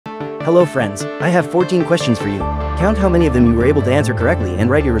Hello friends, I have 14 questions for you. Count how many of them you were able to answer correctly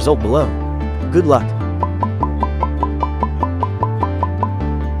and write your result below. Good luck.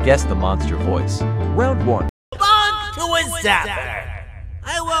 Guess the monster voice. Round 1. On to a zapper!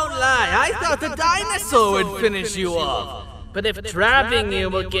 I won't lie, I thought the dinosaur would finish you off. But if trapping you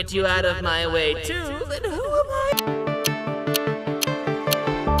will get you out of my way too, then who am I?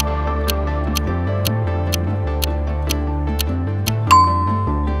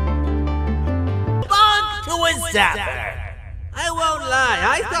 On to a zapper! I won't lie,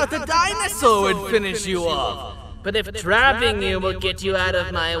 I thought the dinosaur would finish you off. But if trapping you will get you out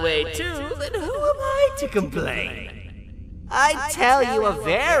of my way too, then who am I to complain? I'd tell you a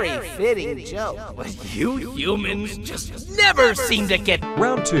very fitting joke, but you humans just never seem to get...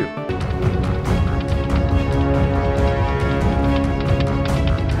 Round 2.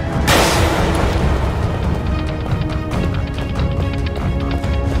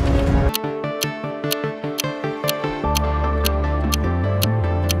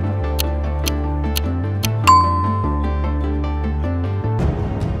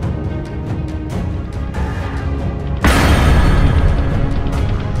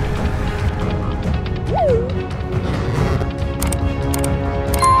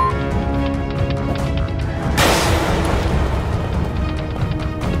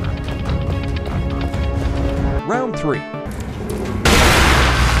 Round 3.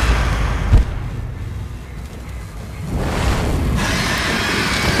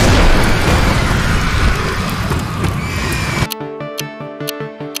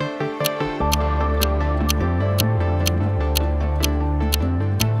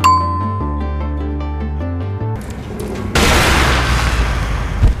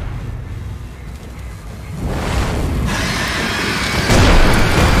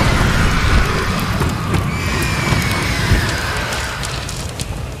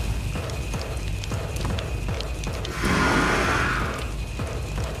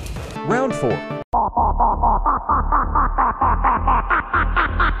 Round 4.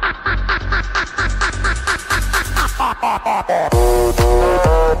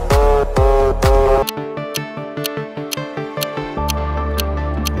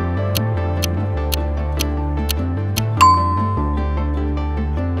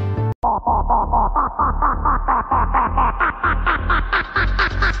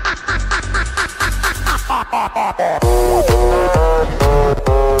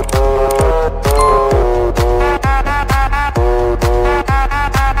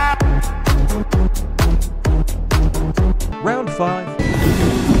 Round 5.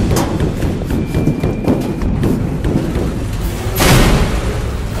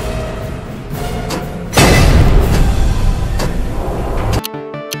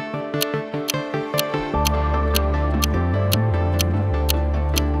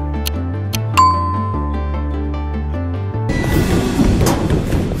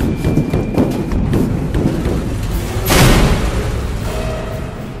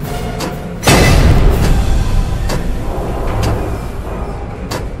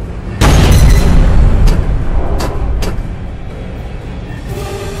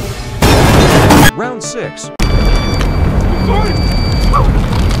 Round 6.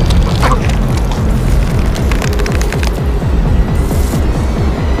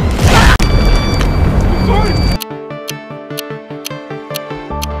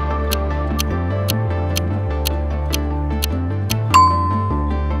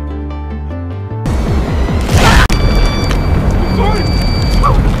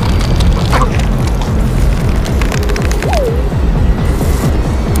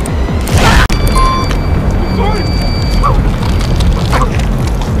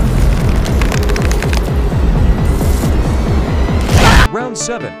 Round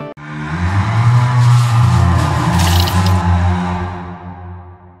 7.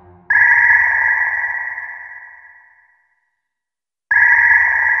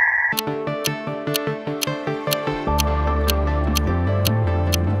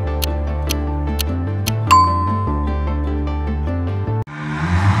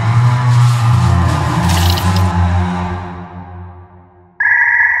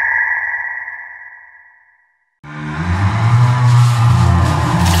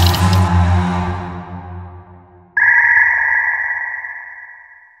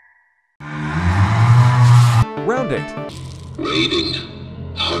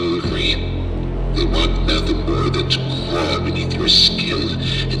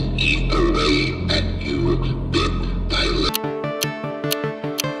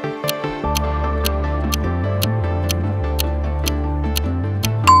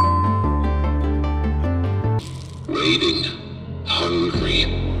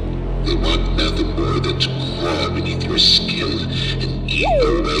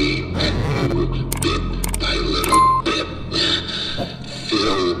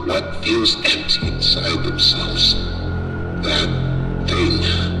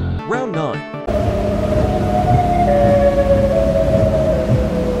 Round 9.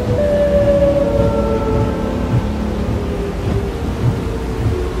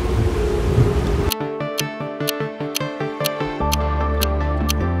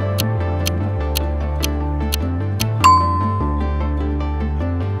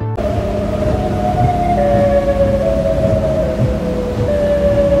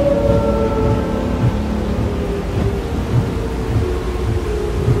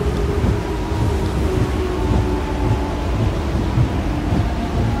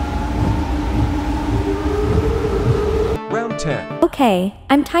 Round 10. Okay,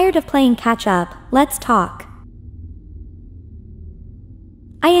 I'm tired of playing catch up, let's talk.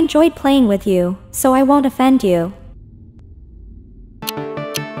 I enjoyed playing with you, so I won't offend you.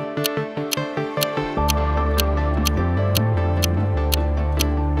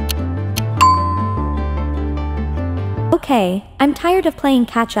 Okay, I'm tired of playing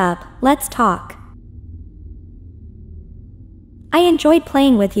catch up, let's talk. I enjoyed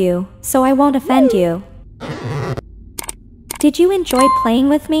playing with you, so I won't offend you. Did you enjoy playing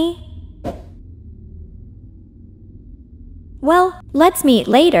with me? Well, let's meet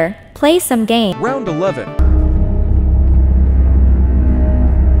later, play some game. Round 11.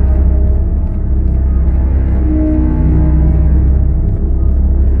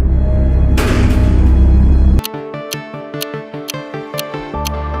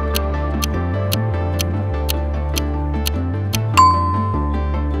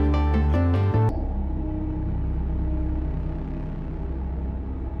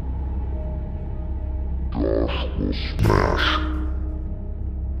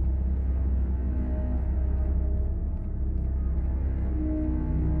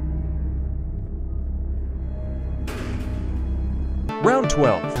 Round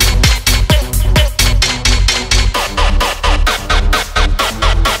 12.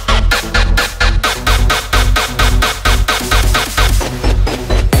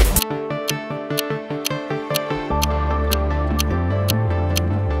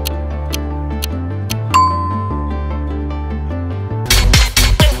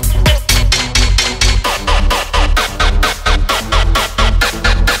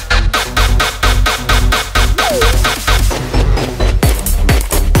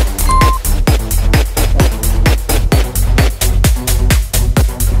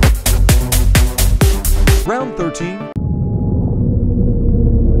 Round 13.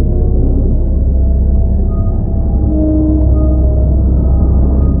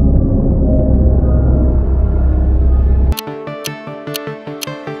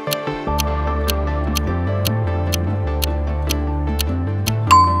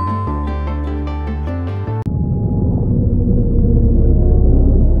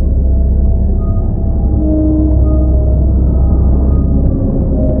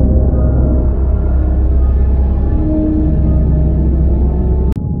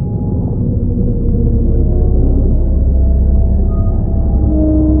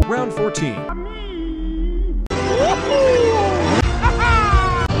 Round 14.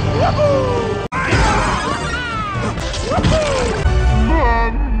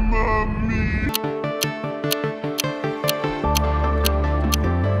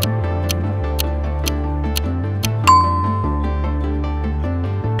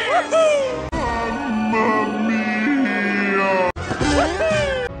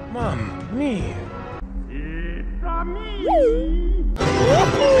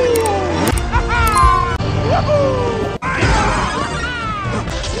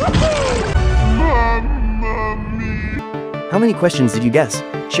 How many questions did you guess?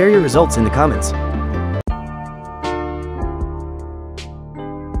 Share your results in the comments.